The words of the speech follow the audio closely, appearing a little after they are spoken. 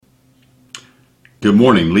Good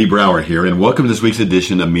morning, Lee Brower here, and welcome to this week's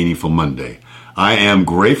edition of Meaningful Monday. I am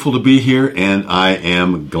grateful to be here, and I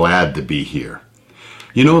am glad to be here.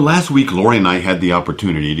 You know, last week Lori and I had the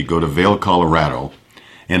opportunity to go to Vail, Colorado,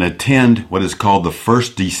 and attend what is called the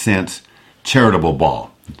First Descents Charitable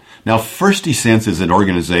Ball. Now, First Descents is an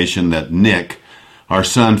organization that Nick, our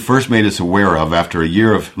son, first made us aware of after a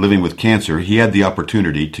year of living with cancer. He had the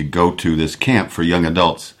opportunity to go to this camp for young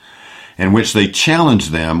adults, in which they challenge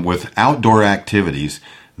them with outdoor activities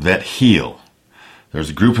that heal.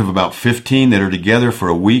 There's a group of about 15 that are together for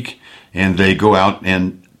a week, and they go out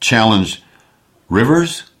and challenge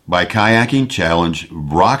rivers by kayaking, challenge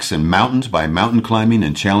rocks and mountains by mountain climbing,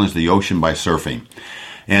 and challenge the ocean by surfing.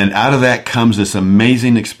 And out of that comes this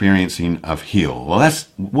amazing experiencing of heal. Well,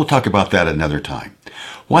 we'll talk about that another time.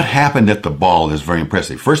 What happened at the ball is very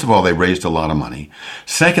impressive. First of all, they raised a lot of money.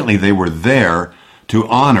 Secondly, they were there to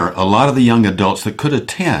honor a lot of the young adults that could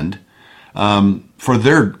attend for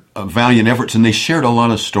their valiant efforts, and they shared a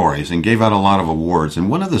lot of stories and gave out a lot of awards. And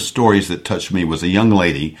one of the stories that touched me was a young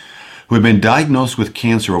lady who had been diagnosed with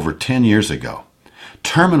cancer over 10 years ago,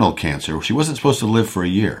 terminal cancer. She wasn't supposed to live for a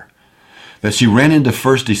year. That she ran into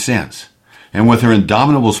First Descents, and with her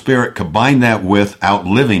indomitable spirit, combined that with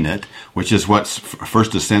outliving it, which is what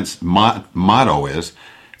First Descents' motto is.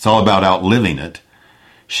 It's all about outliving it.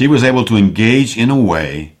 She was able to engage in a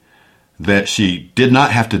way that she did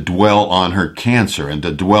not have to dwell on her cancer and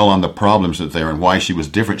to dwell on the problems that there and why she was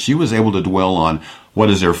different. She was able to dwell on what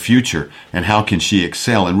is her future and how can she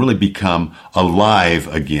excel and really become alive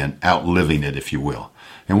again, outliving it, if you will.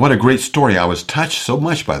 And what a great story. I was touched so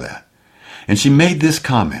much by that. And she made this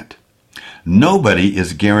comment: nobody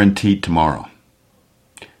is guaranteed tomorrow.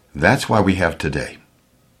 That's why we have today.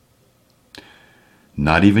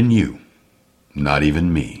 Not even you. Not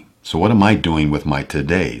even me. So what am I doing with my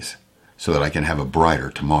todays so that I can have a brighter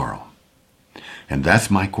tomorrow? And that's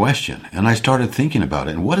my question. And I started thinking about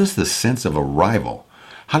it. And what is the sense of arrival?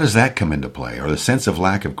 How does that come into play? Or the sense of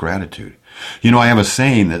lack of gratitude? You know, I have a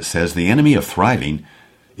saying that says the enemy of thriving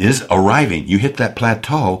is arriving. You hit that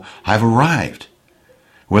plateau, I've arrived.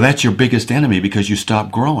 Well, that's your biggest enemy because you stop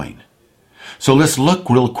growing. So let's look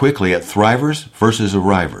real quickly at thrivers versus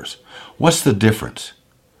arrivers. What's the difference?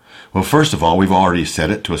 Well, first of all, we've already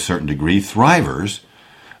said it to a certain degree. Thrivers,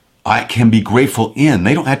 I can be grateful in.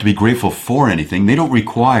 They don't have to be grateful for anything. They don't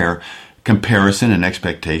require comparison and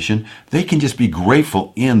expectation. They can just be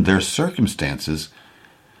grateful in their circumstances,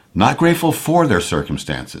 not grateful for their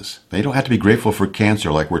circumstances. They don't have to be grateful for cancer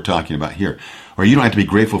like we're talking about here. Or you don't have to be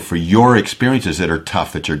grateful for your experiences that are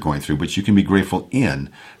tough that you're going through, but you can be grateful in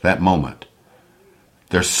that moment.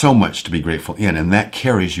 There's so much to be grateful in, and that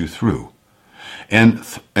carries you through. And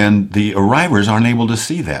the arrivers aren't able to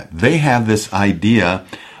see that. They have this idea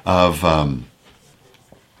of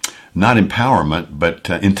not empowerment, but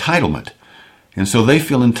entitlement. And so they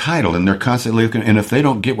feel entitled, and they're constantly looking, and if they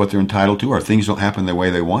don't get what they're entitled to, or things don't happen the way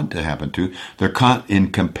they want to happen to, they're caught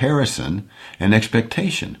in comparison and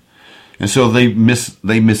expectation. And so they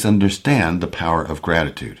misunderstand the power of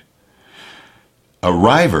gratitude.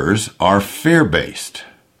 Arrivers are fear-based.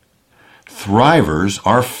 Thrivers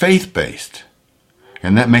are faith-based.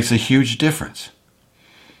 And that makes a huge difference.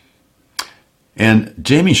 And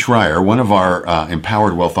Jamie Schreier, one of our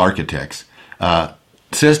Empowered Wealth architects,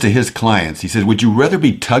 says to his clients, he says, would you rather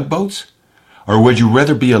be tugboats or would you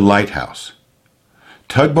rather be a lighthouse?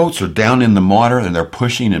 Tugboats are down in the water and they're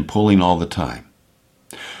pushing and pulling all the time.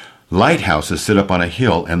 Lighthouses sit up on a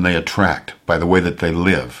hill and they attract by the way that they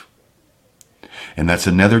live. And that's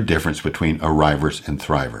another difference between arrivers and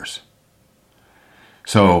thrivers.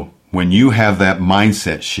 So when you have that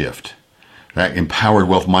mindset shift, that empowered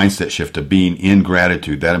wealth mindset shift of being in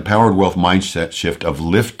gratitude, that empowered wealth mindset shift of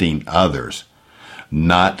lifting others,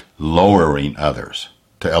 not lowering others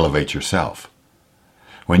to elevate yourself.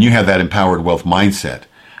 When you have that empowered wealth mindset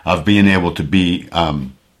of being able to be,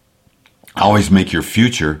 always make your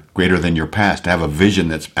future greater than your past, to have a vision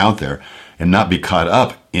that's out there and not be caught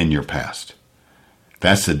up in your past.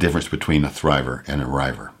 That's the difference between a thriver and a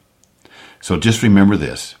arriver. So just remember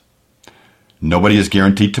this. Nobody is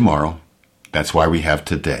guaranteed tomorrow. That's why we have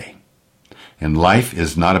today. And life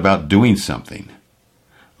is not about doing something.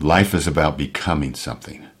 Life is about becoming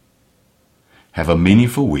something. Have a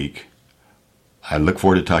meaningful week. I look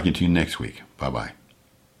forward to talking to you next week. Bye-bye.